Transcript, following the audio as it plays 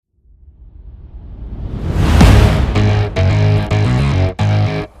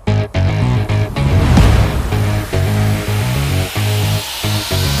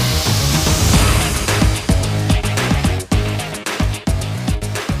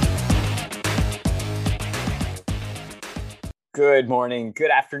Good morning, good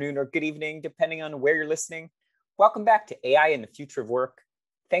afternoon, or good evening, depending on where you're listening. Welcome back to AI and the Future of Work.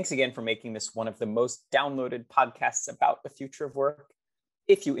 Thanks again for making this one of the most downloaded podcasts about the future of work.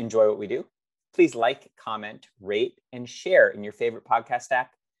 If you enjoy what we do, please like, comment, rate, and share in your favorite podcast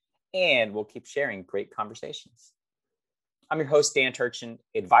app, and we'll keep sharing great conversations. I'm your host, Dan Turchin,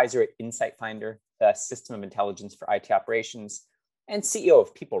 advisor at Insight Finder, the system of intelligence for IT operations, and CEO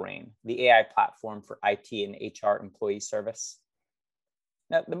of PeopleRain, the AI platform for IT and HR employee service.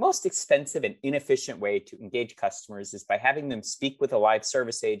 Now, the most expensive and inefficient way to engage customers is by having them speak with a live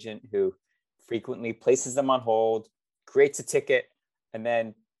service agent who frequently places them on hold, creates a ticket, and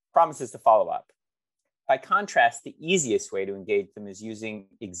then promises to follow up. By contrast, the easiest way to engage them is using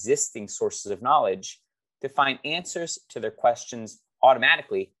existing sources of knowledge to find answers to their questions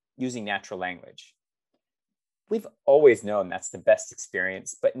automatically using natural language. We've always known that's the best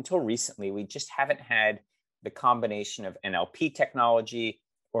experience, but until recently, we just haven't had the combination of NLP technology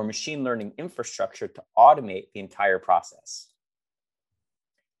or machine learning infrastructure to automate the entire process.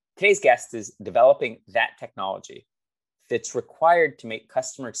 Today's guest is developing that technology that's required to make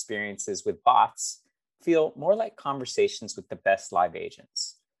customer experiences with bots feel more like conversations with the best live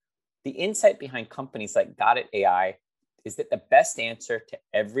agents. The insight behind companies like Got It AI is that the best answer to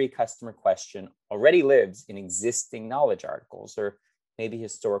every customer question already lives in existing knowledge articles or maybe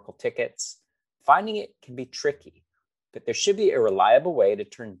historical tickets. Finding it can be tricky, but there should be a reliable way to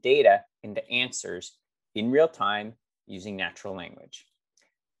turn data into answers in real time using natural language.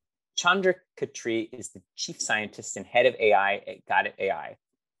 Chandra Khatri is the chief scientist and head of AI at Got It AI,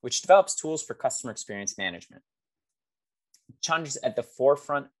 which develops tools for customer experience management. Chandra's at the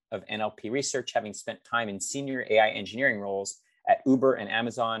forefront of NLP research, having spent time in senior AI engineering roles at Uber and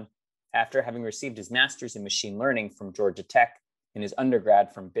Amazon after having received his master's in machine learning from Georgia Tech and his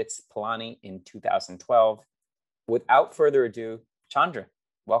undergrad from BITS Pilani in 2012. Without further ado, Chandra,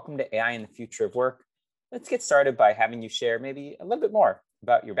 welcome to AI and the Future of Work. Let's get started by having you share maybe a little bit more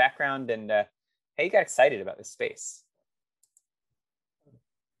about your background and how you got excited about this space.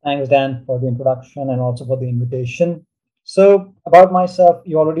 Thanks, Dan, for the introduction and also for the invitation. So about myself,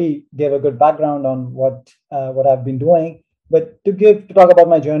 you already gave a good background on what I've been doing. But to talk about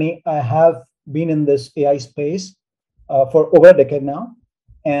my journey, I have been in this AI space for over a decade now,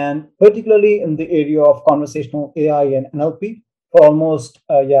 and particularly in the area of conversational AI and NLP for almost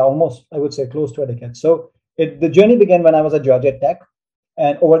I would say close to a decade. So the journey began when I was at Georgia Tech,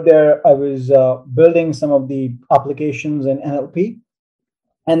 and over there I was building some of the applications in NLP.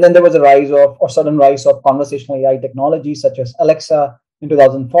 And then there was a sudden rise of conversational AI technology such as Alexa in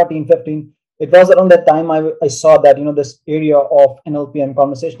 2014-15. It was around that time I saw that this area of NLP and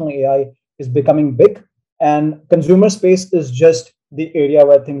conversational AI is becoming big, and consumer space is just the area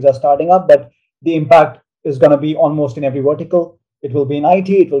where things are starting up, but the impact is going to be almost in every vertical. It will be in IT,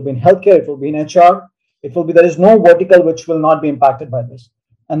 it will be in healthcare, it will be in HR. There is no vertical which will not be impacted by this,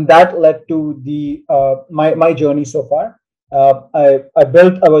 and that led to the my journey so far. I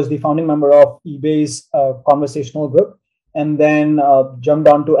was the founding member of eBay's conversational group, and then jumped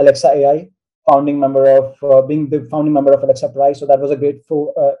on to Alexa AI, being the founding member of Alexa Prize. So that was a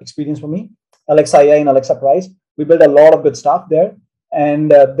grateful experience for me. Alexa AI and Alexa Prize. We built a lot of good stuff there.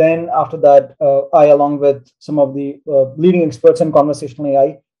 And then after that, I, along with some of the leading experts in conversational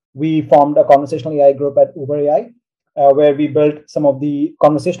AI, we formed a conversational AI group at Uber AI, where we built some of the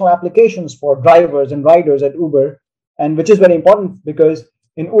conversational applications for drivers and riders at Uber. And which is very important because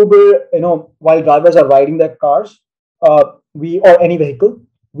in Uber, while drivers are riding their cars, or any vehicle,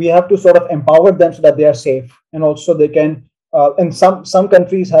 we have to sort of empower them so that they are safe, and also they can. And some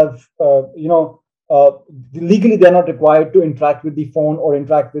countries have, legally they're not required to interact with the phone or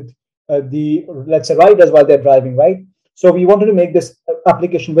interact with let's say, riders while they're driving, right? So we wanted to make this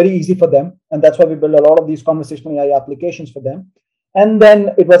application very easy for them, and that's why we built a lot of these conversational AI applications for them. And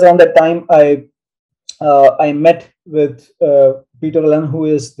then it was around that time I met with Peter Allen, who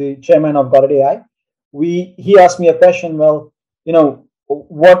is the chairman of Got It AI. He asked me a question. Well,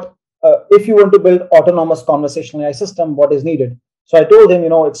 what if you want to build autonomous conversational AI system? What is needed? So I told him,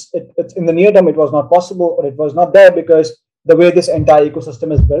 it's in the near term it was not possible, or it was not there because the way this entire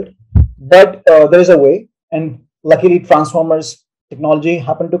ecosystem is built. But there is a way, and luckily Transformers technology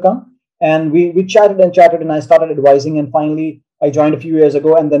happened to come, and we chatted, and I started advising, and finally I joined a few years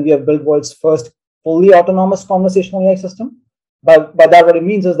ago, and then we have built world's first fully autonomous conversational AI system. But by that, what it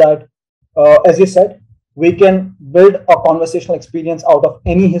means is that, as you said, we can build a conversational experience out of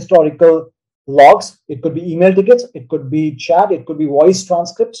any historical logs. It could be email tickets, it could be chat, it could be voice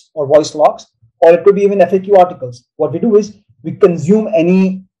transcripts or voice logs, or it could be even FAQ articles. What we do is we consume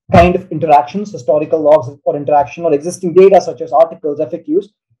any kind of interactions, historical logs or interaction or existing data such as articles, FAQs.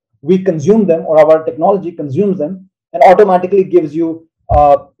 We consume them, or our technology consumes them, and automatically gives you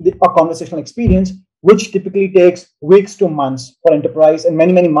a conversational experience, which typically takes weeks to months for enterprise and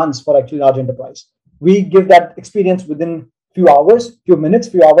many, many months for actually large enterprise. We give that experience within few hours, few minutes,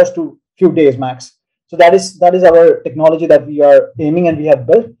 few hours to few days max. So that is our technology that we are aiming and we have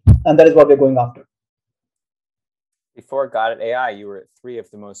built, and that is what we're going after. Before Got It AI, you were at three of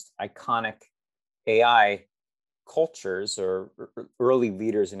the most iconic AI cultures or early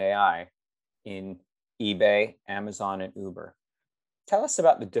leaders in AI in eBay, Amazon, and Uber. Tell us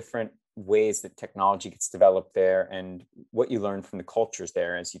about the different ways that technology gets developed there and what you learned from the cultures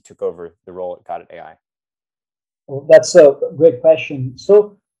there as you took over the role at Got It AI. Well, that's a great question.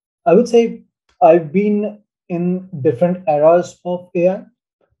 So I would say I've been in different eras of AI.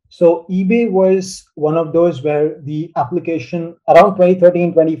 So eBay was one of those where the application around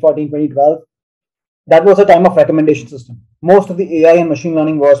 2013, 2014, 2012, that was a time of recommendation system. Most of the AI and machine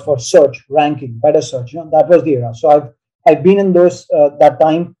learning was for search, ranking, better search. That was the era. So I've been in those that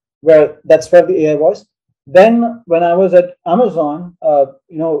time where that's where the AI was. Then when I was at Amazon,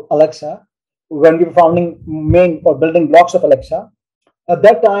 Alexa, when we were founding main or building blocks of Alexa, at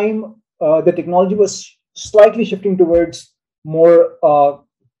that time the technology was slightly shifting towards more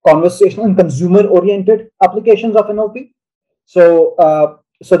conversational and consumer oriented applications of NLP. So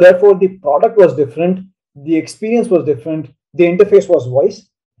therefore the product was different, the experience was different, the interface was voice.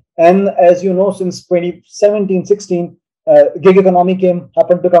 And as you know, since 2017, 16, gig economy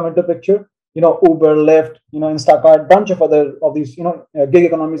happened to come into picture. Uber, Lyft, Instacart, bunch of other of these, gig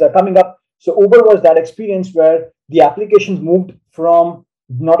economies are coming up. So Uber was that experience where the applications moved from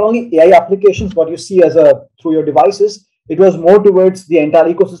not only AI applications, what you see as through your devices, it was more towards the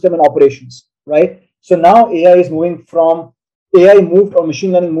entire ecosystem and operations, right? So now AI moved or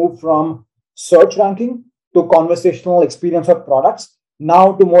machine learning moved from search ranking to conversational experience of products,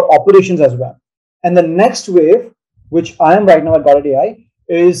 now to more operations as well. And the next wave, which I am right now at Got It AI,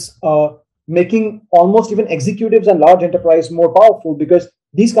 is making almost even executives and large enterprise more powerful, because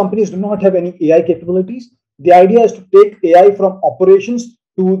these companies do not have any AI capabilities. The idea is to take AI from operations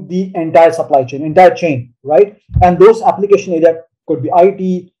to the entire supply chain, entire chain, right? And those application area could be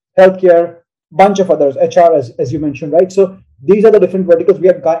IT, healthcare, bunch of others, HR, as you mentioned, right? So these are the different verticals. We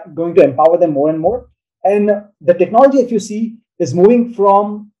are going to empower them more and more. And the technology, if you see, is moving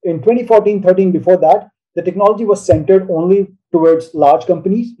from in 2014, 13, before that, the technology was centered only towards large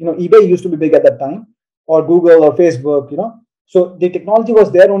companies. eBay used to be big at that time, or Google or Facebook, So the technology was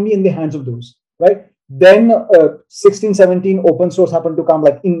there only in the hands of those, right? Then 16, 17, open source happened to come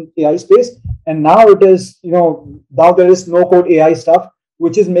like in AI space. And now it is, now there is no code AI stuff,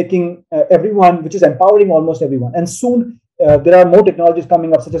 which is making which is empowering almost everyone. And soon there are more technologies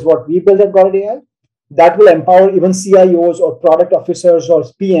coming up, such as what we built at Got It AI, that will empower even CIOs or product officers or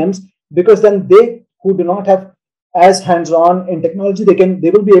PMs, because then they who do not have as hands-on in technology,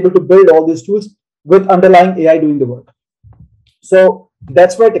 they will be able to build all these tools with underlying AI doing the work. So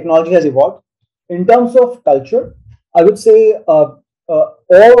that's where technology has evolved. In terms of culture, I would say all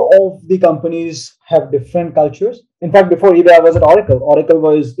of the companies have different cultures. In fact, before eBay, I was at Oracle. Oracle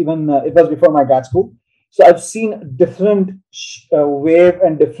was it was before my grad school. So I've seen different wave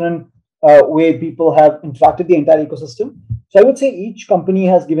and different way people have interacted the entire ecosystem. So I would say each company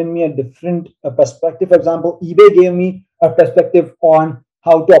has given me a different perspective. For example, eBay gave me a perspective on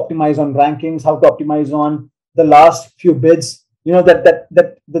how to optimize on rankings, how to optimize on the last few bids.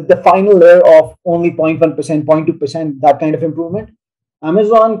 The final layer of only 0.1%, 0.2%, that kind of improvement.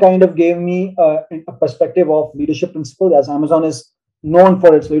 Amazon kind of gave me a perspective of leadership principles, as Amazon is known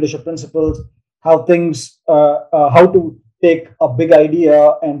for its leadership principles, how to take a big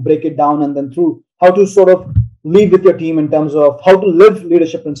idea and break it down, and then through how to sort of lead with your team in terms of how to live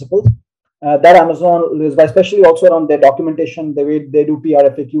leadership principles. That Amazon lives by, especially also around their documentation, the way they do PR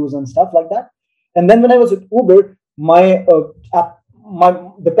FAQs and stuff like that. And then when I was at Uber, the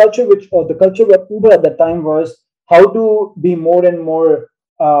culture with Uber at that time was how to be more and more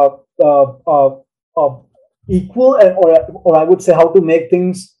equal, or I would say how to make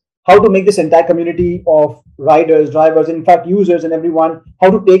this entire community of riders, drivers, in fact users and everyone, how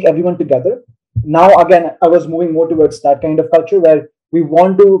to take everyone together. Now again, I was moving more towards that kind of culture where we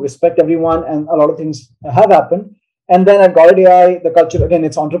want to respect everyone, and a lot of things have happened. And then at Got It AI, the culture, again,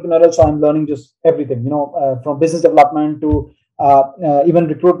 it's entrepreneurial. So I'm learning just everything, from business development to even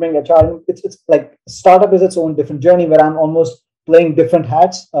recruitment, HR. It's like startup is its own different journey where I'm almost playing different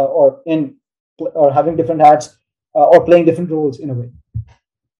hats or having different hats or playing different roles in a way.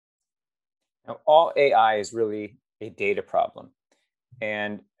 Now, all AI is really a data problem.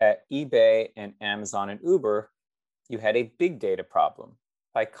 And at eBay and Amazon and Uber, you had a big data problem.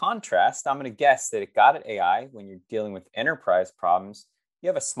 By contrast, I'm going to guess that it got at AI when you're dealing with enterprise problems, you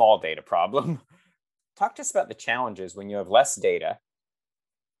have a small data problem. Talk to us about the challenges when you have less data.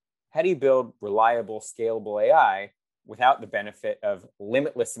 How do you build reliable, scalable AI without the benefit of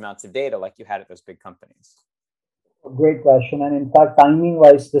limitless amounts of data like you had at those big companies? Great question. And in fact, timing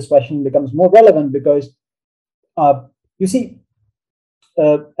wise, this question becomes more relevant because you see,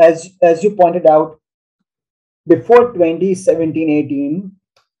 as you pointed out, before 2017-18,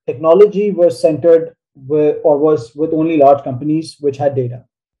 technology was centered with, or was with only large companies which had data.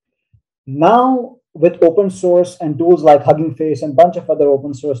 Now, with open source and tools like Hugging Face and bunch of other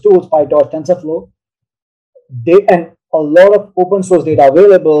open source tools, PyTorch, TensorFlow, and a lot of open source data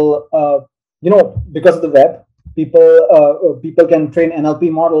available, because of the web, people can train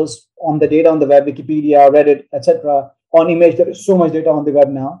NLP models on the data on the web, Wikipedia, Reddit, etc. On image, there is so much data on the web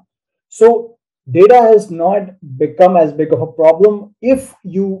now. So data has not become as big of a problem if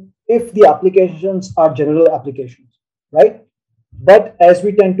the applications are general applications, right? But as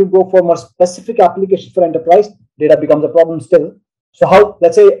we tend to go for more specific applications for enterprise, data becomes a problem still. So how,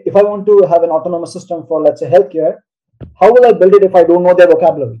 let's say, if I want to have an autonomous system for, let's say, healthcare, how will I build it if I don't know their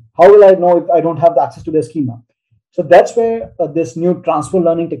vocabulary? How will I know if I don't have the access to their schema? So that's where this new transfer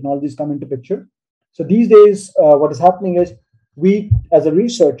learning technologies come into picture. So these days, what is happening is we, as a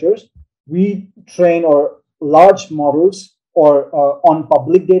researchers, we train or large models or on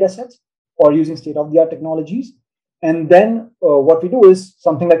public data sets or using state-of-the-art technologies. And then what we do is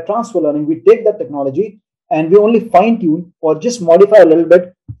something like transfer learning. We take that technology and we only fine-tune or just modify a little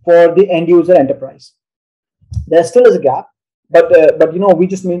bit for the end user enterprise. There still is a gap, but we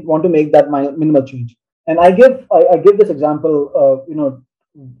just want to make that minimal change. And I give this example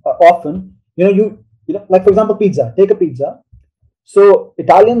often. Like for example, pizza. Take a pizza. So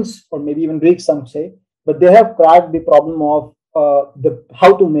Italians or maybe even Greeks, some say, but they have cracked the problem of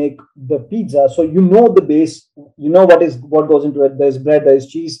how to make the pizza. So the base, what goes into it. There's bread, there's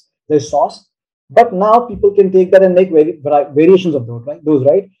cheese, there's sauce. But now people can take that and make variations of those,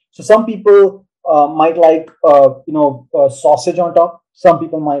 right? So some people might like sausage on top. Some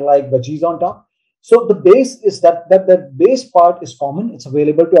people might like veggies on top. So the base is that base part is common. It's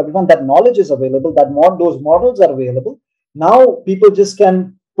available to everyone. That knowledge is available. Those models are available. Now people just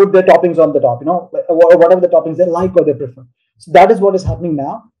can put their toppings on the top, whatever the toppings they like or they prefer. So that is what is happening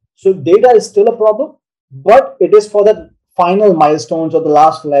now. So data is still a problem, but it is for the final milestones or the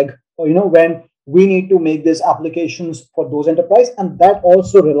last leg, or when we need to make these applications for those enterprise, and that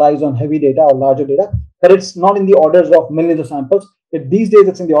also relies on heavy data or larger data, but it's not in the orders of millions of samples. These days,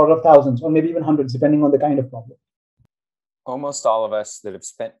 it's in the order of thousands or maybe even hundreds, depending on the kind of problem. Almost all of us that have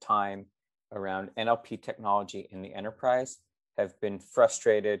spent time around NLP technology in the enterprise have been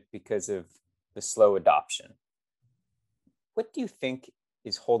frustrated because of the slow adoption. What do you think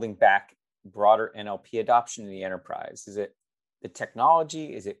is holding back broader NLP adoption in the enterprise? Is it the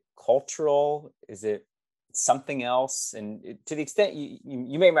technology? Is it cultural? Is it something else? And to the extent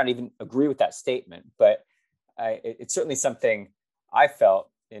you may not even agree with that statement, but it's certainly something I felt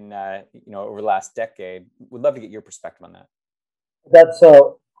in over the last decade. Would love to get your perspective on that. That's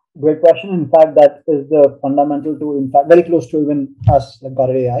a great question. In fact, that is the fundamental to, in fact, very close to even us, like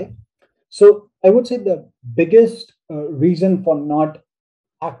Goddard AI. So I would say the biggest reason for not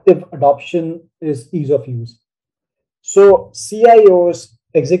active adoption is ease of use. So CIOs,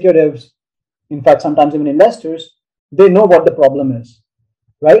 executives, in fact, sometimes even investors, they know what the problem is,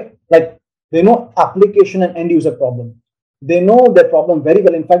 right? Like they know application and end user problem. They know their problem very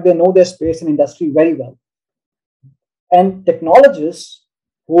well. In fact, they know their space and industry very well. And technologists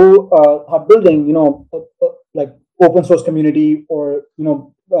who are building, like open source community or,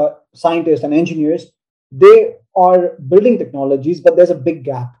 scientists and engineers, they are building technologies, but there's a big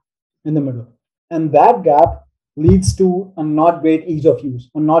gap in the middle. And that gap leads to a not great ease of use,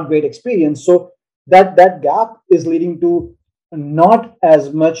 a not great experience. So that gap is leading to not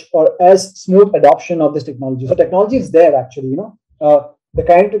as much or as smooth adoption of this technology. So technology is there actually, the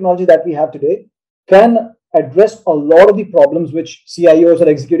kind of technology that we have today can address a lot of the problems which CIOs or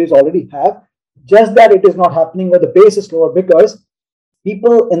executives already have, just that it is not happening or the pace is slower because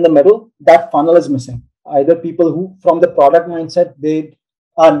people in the middle, that funnel is missing. Either people who from the product mindset, they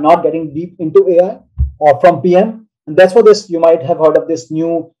are not getting deep into AI, or from PM. And that's what you might have heard of this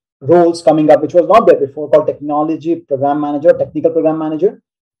new roles coming up, which was not there before, called technology program manager, technical program manager.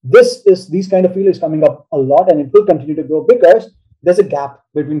 These kind of field is coming up a lot, and it will continue to grow because there's a gap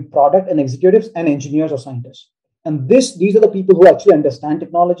between product and executives and engineers or scientists. And these are the people who actually understand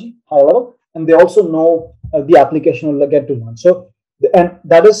technology high level, and they also know the application will get to learn. So And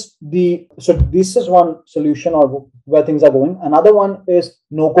that is so this is one solution or where things are going. Another one is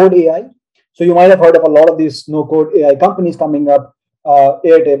no code AI. So you might have heard of a lot of these no code AI companies coming up,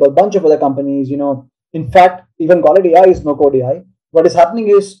 Airtable, bunch of other companies. In fact, even Gollet AI is no code AI. What is happening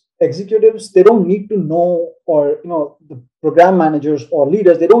is executives, they don't need to know, or the program managers or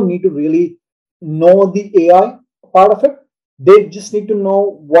leaders, they don't need to really know the AI part of it. They just need to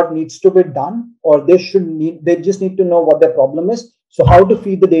know what needs to be done, or they just need to know what their problem is. So how to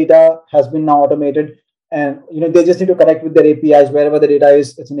feed the data has been now automated, and they just need to connect with their APIs wherever the data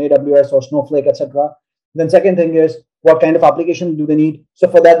is. It's in AWS or Snowflake, etc. Then second thing is, what kind of application do they need? So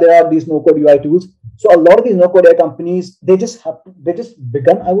for that, there are these no code UI tools. So a lot of these no code AI companies, they just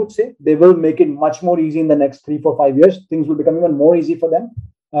begun, I would say. They will make it much more easy in the next 3 4 5 years. Things will become even more easy for them.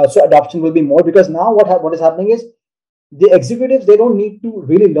 So adoption will be more, because now what is happening is, the executives, they don't need to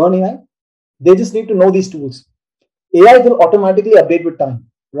really learn AI. They just need to know these tools. AI will automatically update with time,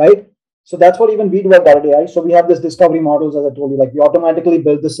 right? So that's what even we do at Guarded AI. So we have this discovery models, as I told you, like we automatically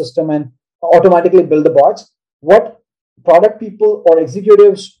build the system and automatically build the bots. What product people or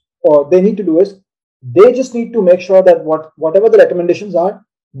executives or they need to do is, they just need to make sure that whatever the recommendations are,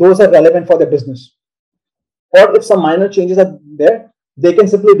 those are relevant for their business. Or if some minor changes are there, they can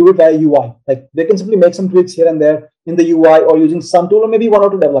simply do it via UI. Like they can simply make some tweaks here and there in the UI, or using some tool, or maybe one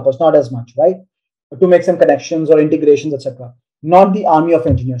or two developers, not as much, right? To make some connections or integrations, etc. Not the army of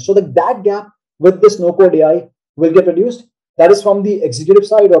engineers. So that gap with this no code AI will get reduced. That is from the executive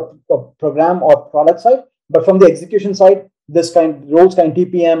side, or program or product side. But from the execution side, this roles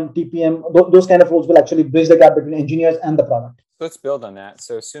TPM, those kind of roles will actually bridge the gap between engineers and the product. So let's build on that.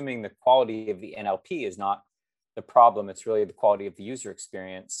 So assuming the quality of the NLP is not the problem, it's really the quality of the user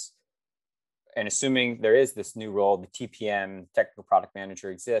experience. And assuming there is this new role, the TPM, technical product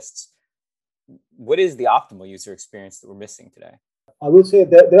manager, exists, what is the optimal user experience that we're missing today? I would say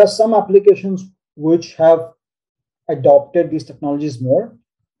there are some applications which have adopted these technologies more,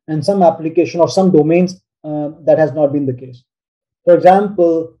 and some application or some domains that has not been the case. For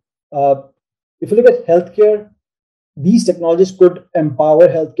example, if you look at healthcare, these technologies could empower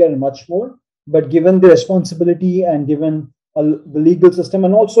healthcare much more, but given the responsibility and given the legal system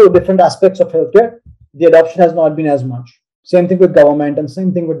and also different aspects of healthcare, the adoption has not been as much. Same thing with government, and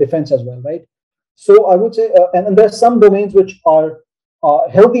same thing with defense as well, right? So I would say, and there are some domains which are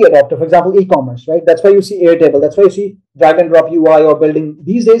healthy adopter. For example, e-commerce, right? That's why you see Airtable. That's why you see drag and drop UI, or building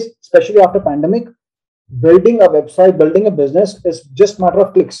these days, especially after pandemic, building a website, building a business is just matter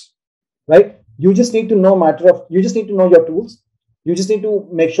of clicks, right? You just need to know your tools. You just need to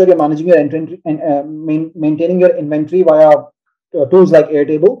make sure you're managing your inventory and maintaining your inventory via tools like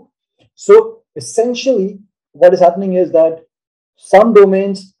Airtable. So essentially, what is happening is that some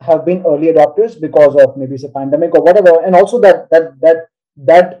domains have been early adopters because of maybe it's a pandemic or whatever, and also that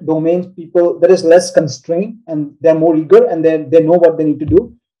domains people, there is less constraint and they're more eager, and they know what they need to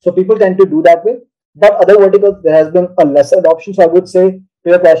do. So people tend to do that way. But other verticals, there has been a lesser adoption. So I would say, to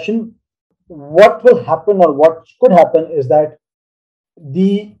your question, what will happen or what could happen is that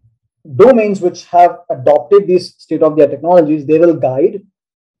the domains which have adopted these state-of-the-art technologies, they will guide,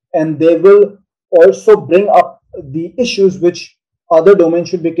 and they will also bring up the issues which other domains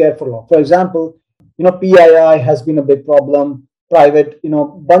should be careful of. For example, PII has been a big problem. Private,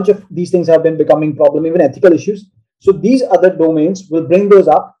 bunch of these things have been becoming problem, even ethical issues. So these other domains will bring those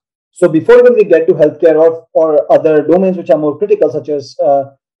up. So before even we get to healthcare or other domains which are more critical, such as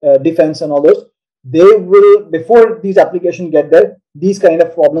defense and all those, they will, before these applications get there, these kind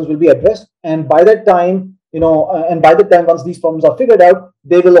of problems will be addressed. And by that time, once these problems are figured out,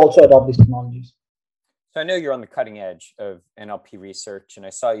 they will also adopt these technologies. So I know you're on the cutting edge of NLP research, and I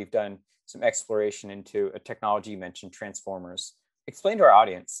saw you've done some exploration into a technology you mentioned, transformers. Explain to our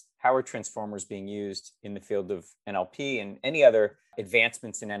audience, how are transformers being used in the field of NLP and any other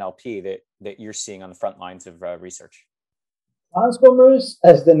advancements in NLP that you're seeing on the front lines of research? Transformers,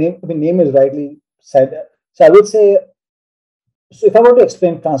 as the name is rightly said. So I would say, so if I were to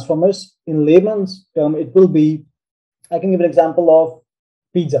explain transformers in layman's term, it will be, I can give an example of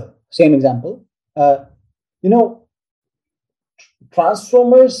pizza, same example.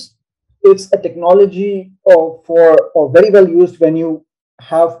 Transformers, it's a technology or very well used when you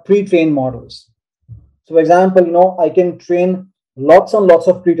have pre-trained models. So for example, I can train lots and lots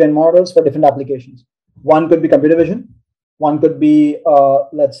of pre-trained models for different applications. One could be computer vision. One could be,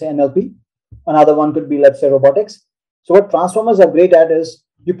 let's say, NLP. Another one could be, let's say, robotics. So what transformers are great at is,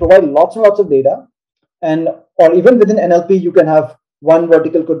 you provide lots and lots of data, or even within NLP, you can have one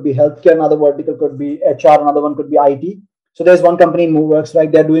vertical could be healthcare, another vertical could be HR, another one could be IT. So there's one company in Moveworks,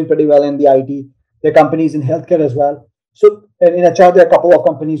 right? They're doing pretty well in the IT. There are companies in healthcare as well. So in HR, there are a couple of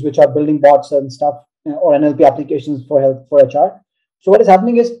companies which are building bots and stuff or NLP applications for health for HR. So what is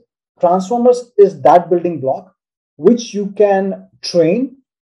happening is Transformers is that building block which you can train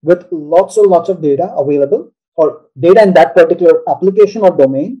with lots and lots of data available or data in that particular application or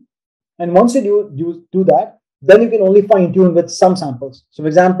domain. And once you do that, then you can only fine tune with some samples. So, for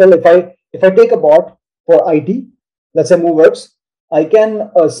example, if I take a bot for IT, let's say MoveWorks, I can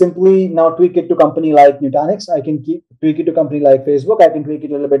simply now tweak it to company like Nutanix. I can tweak it to company like Facebook. I can tweak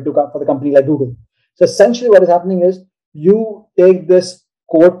it a little bit for the company like Google. So essentially, what is happening is you take this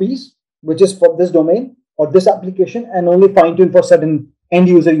core piece, which is for this domain or this application, and only fine tune for certain end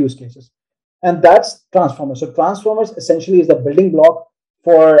user use cases, and that's Transformers. So Transformers essentially is the building block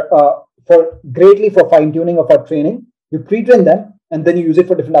for fine tuning of our training. You pre-train them, and then you use it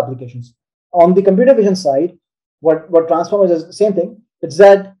for different applications. On the computer vision side, what Transformers is the same thing. It's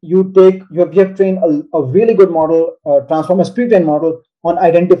that you have trained a really good model, Transformers pre-trained model on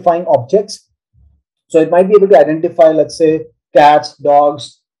identifying objects. So it might be able to identify, let's say, cats,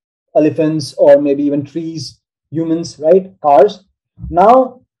 dogs, elephants, or maybe even trees, humans, right? Cars.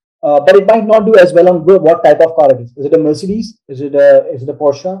 Now, but it might not do as well on what type of car it is. Is it a Mercedes? Is it a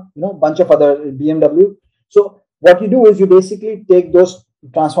Porsche? Bunch of other BMW. So what you do is you basically take those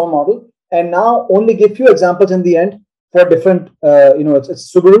transform model and now only give few examples in the end for different.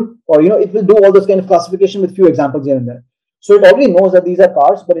 It's Subaru, or it will do all those kind of classification with few examples here and there. So it already knows that these are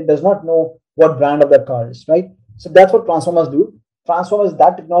cars, but it does not know what brand of that car is, right? So that's what Transformers do. Transformers is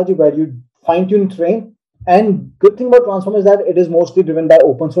that technology where you fine tune, train. And good thing about Transform is that it is mostly driven by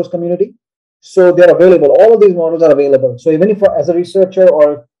open source community. So they're available. All of these models are available. So even if as a researcher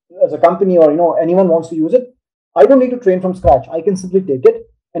or as a company or anyone wants to use it, I don't need to train from scratch. I can simply take it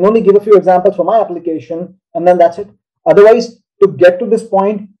and only give a few examples for my application, and then that's it. Otherwise, to get to this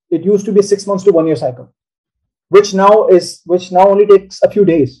point, it used to be 6 months to 1 year cycle, which now only takes a few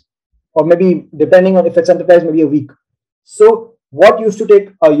days, or maybe depending on if it's enterprise, maybe a week. So what used to take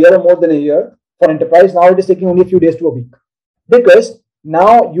a year or more than a year for enterprise, now it is taking only a few days to a week, because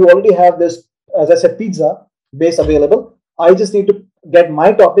now you already have this, as I said, pizza base available. I just need to get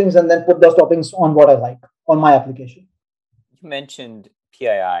my toppings and then put those toppings on what I like on my application. You mentioned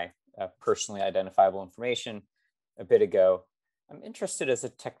PII, personally identifiable information, a bit ago. I'm interested as a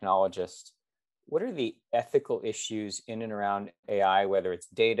technologist. What are the ethical issues in and around AI, whether it's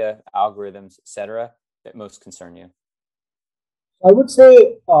data, algorithms, etc., that most concern you? I would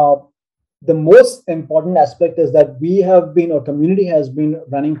say the most important aspect is that our community has been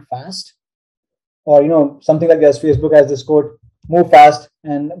running fast, or something like as Facebook has this quote, move fast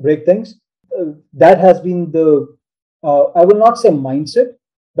and break things. That has been I will not say mindset,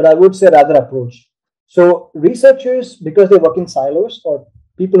 but I would say rather approach. So researchers, because they work in silos, or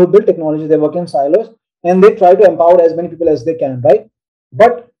people who build technology, they work in silos, and they try to empower as many people as they can, right?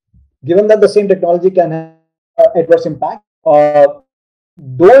 But given that the same technology can have adverse impact,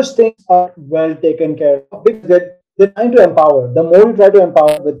 those things are well taken care of, because they're trying to empower. The more you try to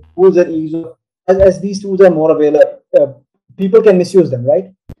empower with tools that ease, as these tools are more available, people can misuse them,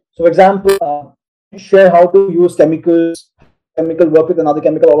 right? So, for example, share how to use chemical work with another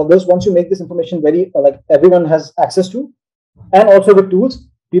chemical, all of this. Once you make this information very like everyone has access to, and also with tools,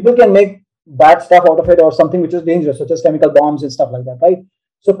 people can make bad stuff out of it or something which is dangerous, such as chemical bombs and stuff like that, right?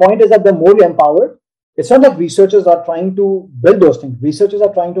 So, point is that the more you empower, it's not that researchers are trying to build those things. Researchers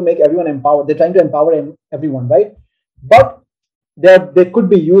are trying to make everyone empowered. They're trying to empower everyone, right? But they could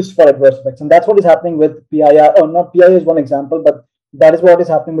be used for adverse effects, and that's what is happening with PII. Or not PII is one example, but that is what is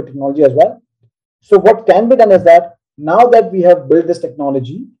happening with technology as well. So what can be done is that now that we have built this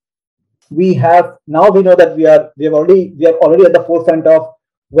technology, we know that we are already at the forefront of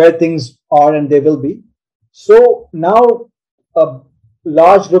where things are and they will be. So now a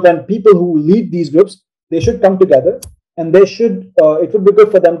large group and people who lead these groups, they should come together, and they should it would be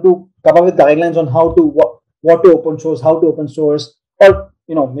good for them to come up with guidelines on how to what to open source, how to open source, or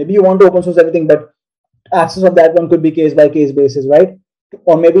maybe you want to open source everything, but access of that one could be case by case basis, right?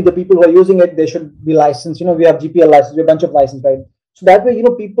 Or maybe the people who are using it, they should be licensed. We have GPL license, we have a bunch of license, right? So that way,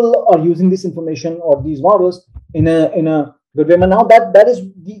 people are using this information or these models in a good way. And now that is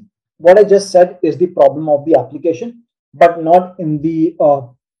what I just said is the problem of the application, but not in the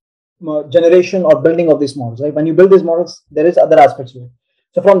generation or building of these models, right? When you build these models, there is other aspects to it.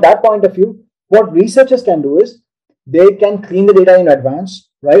 So from that point of view, what researchers can do is they can clean the data in advance,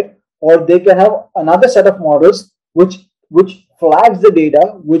 right? Or they can have another set of models which flags the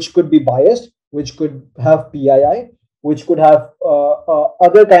data, which could be biased, which could have PII, which could have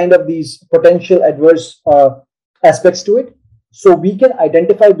other kind of these potential adverse aspects to it. So we can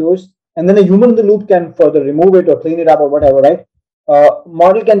identify those and then a human in the loop can further remove it or clean it up or whatever, right?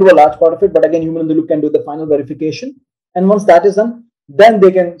 Model can do a large part of it, but again, human in the loop can do the final verification. And once that is done, then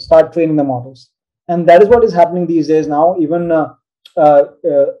they can start training the models. And that is what is happening these days now. Even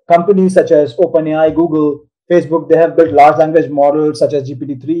companies such as OpenAI, Google, Facebook, they have built large language models such as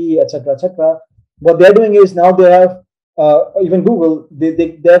GPT-3, etc., etc. What they're doing is now they have, even Google,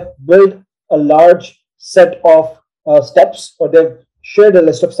 they've built a large set of steps, or they've shared a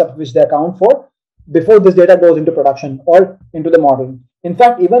list of steps which they account for before this data goes into production or into the model. In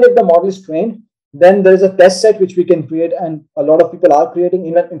fact, even if the model is trained, then there is a test set which we can create, and a lot of people are creating.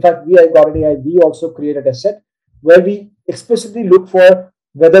 In fact, we at Goddard AI, we also create a test set where we explicitly look for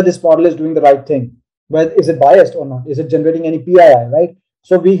whether this model is doing the right thing. Whether is it biased or not? Is it generating any PII, right?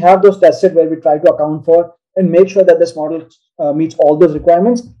 So we have those test sets where we try to account for and make sure that this model meets all those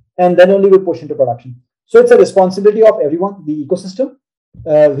requirements, and then only we push into production. So it's a responsibility of everyone, the ecosystem,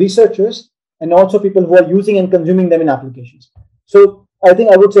 researchers, and also people who are using and consuming them in applications. So I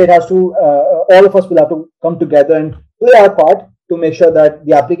think I would say it has to, all of us will have to come together and play our part to make sure that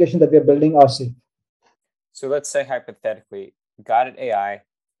the applications that we're building are safe. So let's say hypothetically, Goddard AI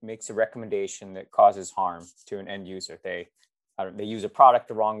makes a recommendation that causes harm to an end user. They use a product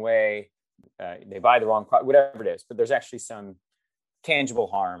the wrong way, they buy the wrong product, whatever it is, but there's actually some tangible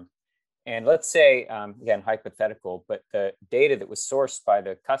harm. And let's say, again, hypothetical, but the data that was sourced by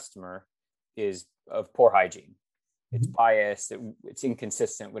the customer is of poor hygiene. It's biased, it's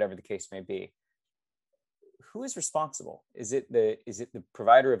inconsistent, whatever the case may be. Who is responsible? Is it the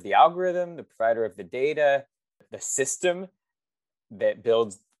provider of the algorithm, the provider of the data, the system that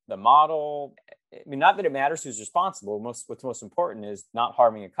builds the model? I mean, not that it matters who's responsible. What's most important is not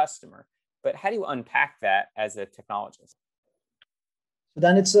harming a customer. But how do you unpack that as a technologist? So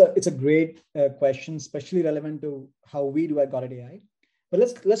then it's a great question, especially relevant to how we do at Goddard AI. But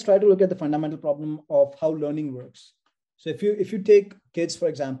let's try to look at the fundamental problem of how learning works. So if you take kids, for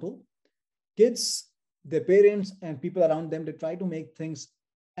example, kids, their parents and people around them, they try to make things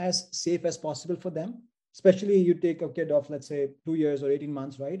as safe as possible for them. Especially you take a kid of, let's say, 2 years or 18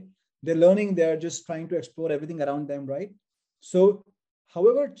 months, right? They're learning, they're just trying to explore everything around them, right? So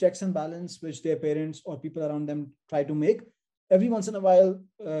however, checks and balance which their parents or people around them try to make, every once in a while,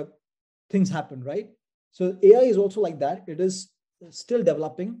 things happen, right? So AI is also like that. It is still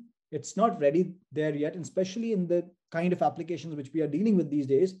developing. It's not ready there yet, and especially in the kind of applications which we are dealing with these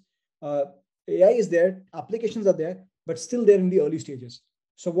days. AI is there, applications are there, but still they're in the early stages.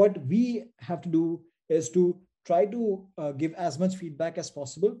 So what we have to do is to try to give as much feedback as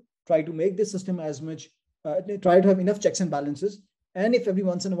possible, try to make the system as much, try to have enough checks and balances. And if every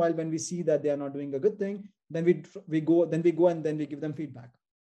once in a while, when we see that they are not doing a good thing, then we go and then we give them feedback.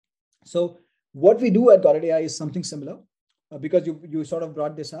 So what we do at Goddard AI is something similar, because you sort of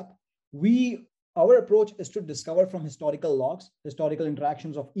brought this up. Our approach is to discover from historical logs, historical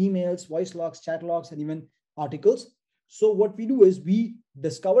interactions of emails, voice logs, chat logs, and even articles. So what we do is we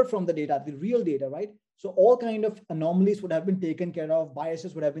discover from the data, the real data, right? So all kind of anomalies would have been taken care of,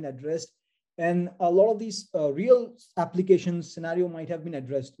 biases would have been addressed, and a lot of these real applications scenario might have been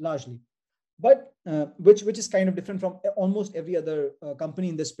addressed largely, but which is kind of different from almost every other company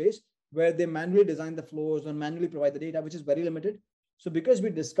in this space, where they manually design the flows and manually provide the data, which is very limited. So because we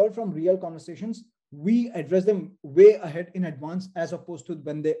discover from real conversations, we address them way ahead in advance, as opposed to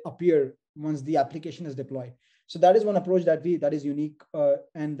when they appear once the application is deployed. So that is one approach that is unique,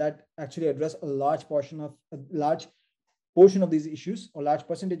 and that actually address a large portion of these issues, or large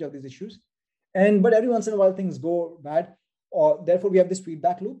percentage of these issues. But every once in a while things go bad, or therefore we have this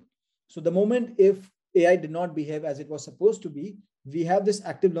feedback loop. So the moment if AI did not behave as it was supposed to be, we have this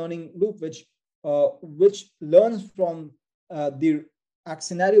active learning loop, which learns from the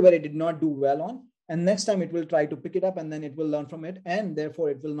scenario where it did not do well on, and next time it will try to pick it up, and then it will learn from it, and therefore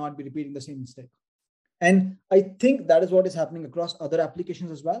it will not be repeating the same mistake. And I think that is what is happening across other applications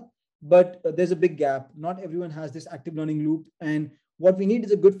as well. But there's a big gap. Not everyone has this active learning loop, and what we need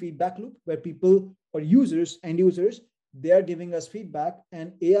is a good feedback loop where people or end users, they are giving us feedback,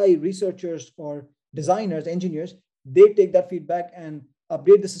 and AI researchers or designers, engineers, they take that feedback and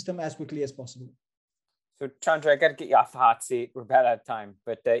update the system as quickly as possible. So Chandra, I got to get you off the hot seat. We're about out of time,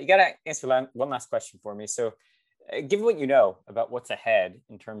 but you got to answer one last question for me. So given what you know about what's ahead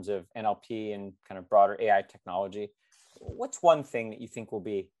in terms of NLP and kind of broader AI technology, what's one thing that you think will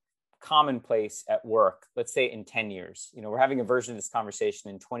be commonplace at work, let's say in 10 years? We're having a version of this conversation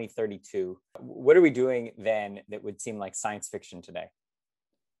in 2032. What are we doing then that would seem like science fiction today?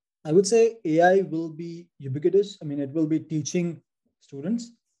 I would say AI will be ubiquitous. I mean, it will be teaching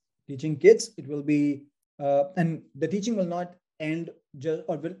students, teaching kids. It will be, and the teaching will not end just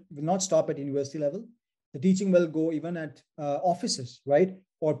or will not stop at university level. The teaching will go even at offices, right?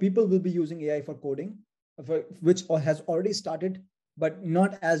 Or people will be using AI for coding, which has already started, but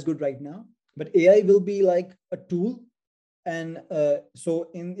not as good right now. But AI will be like a tool, and so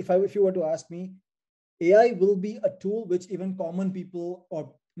if you were to ask me, AI will be a tool which even common people,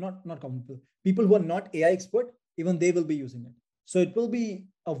 or not common people, people who are not AI expert, even they will be using it. So it will be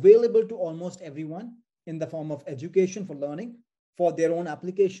available to almost everyone in the form of education for learning, for their own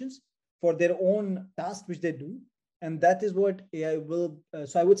applications, for their own tasks which they do, and that is what AI will.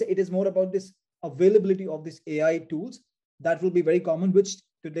 So I would say it is more about this availability of these AI tools that will be very common, which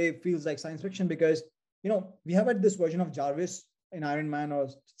today feels like science fiction because we have had this version of Jarvis in Iron Man or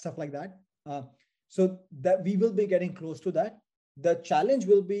stuff like that. So that we will be getting close to that. The challenge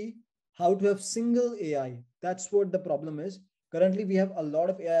will be how to have single AI. That's what the problem is. Currently, we have a lot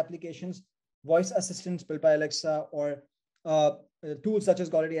of AI applications, voice assistants built by Alexa, or tools such as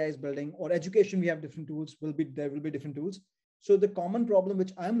Gaudi AI is building, or education. We have different tools. There will be different tools. So the common problem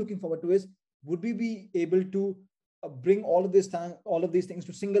which I'm looking forward to is, would we be able to bring all of these things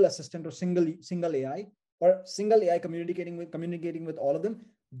to single assistant or single AI, or single AI communicating with all of them?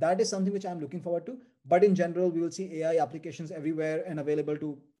 That is something which I'm looking forward to. But in general, we will see AI applications everywhere and available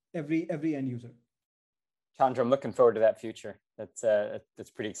to every end user. Chandra, I'm looking forward to that future. That's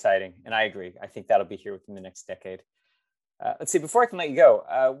pretty exciting, and I agree. I think that'll be here within the next decade. Let's see. Before I can let you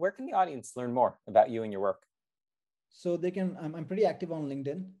go, where can the audience learn more about you and your work? So they can. I'm pretty active on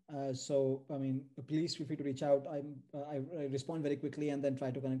LinkedIn. So I mean, please feel free to reach out. I respond very quickly and then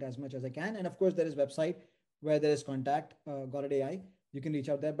try to connect as much as I can. And of course, there is website where there is contact, Gaudi AI. You can reach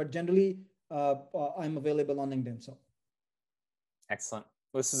out there. But generally, I'm available on LinkedIn. So excellent.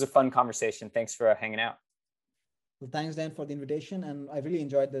 Well, this is a fun conversation. Thanks for hanging out. Well, thanks, Dan, for the invitation, and I really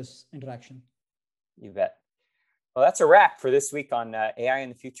enjoyed this interaction. You bet. Well, that's a wrap for this week on AI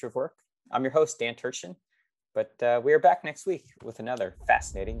and the Future of Work. I'm your host, Dan Turchin, but we are back next week with another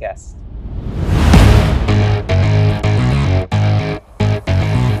fascinating guest.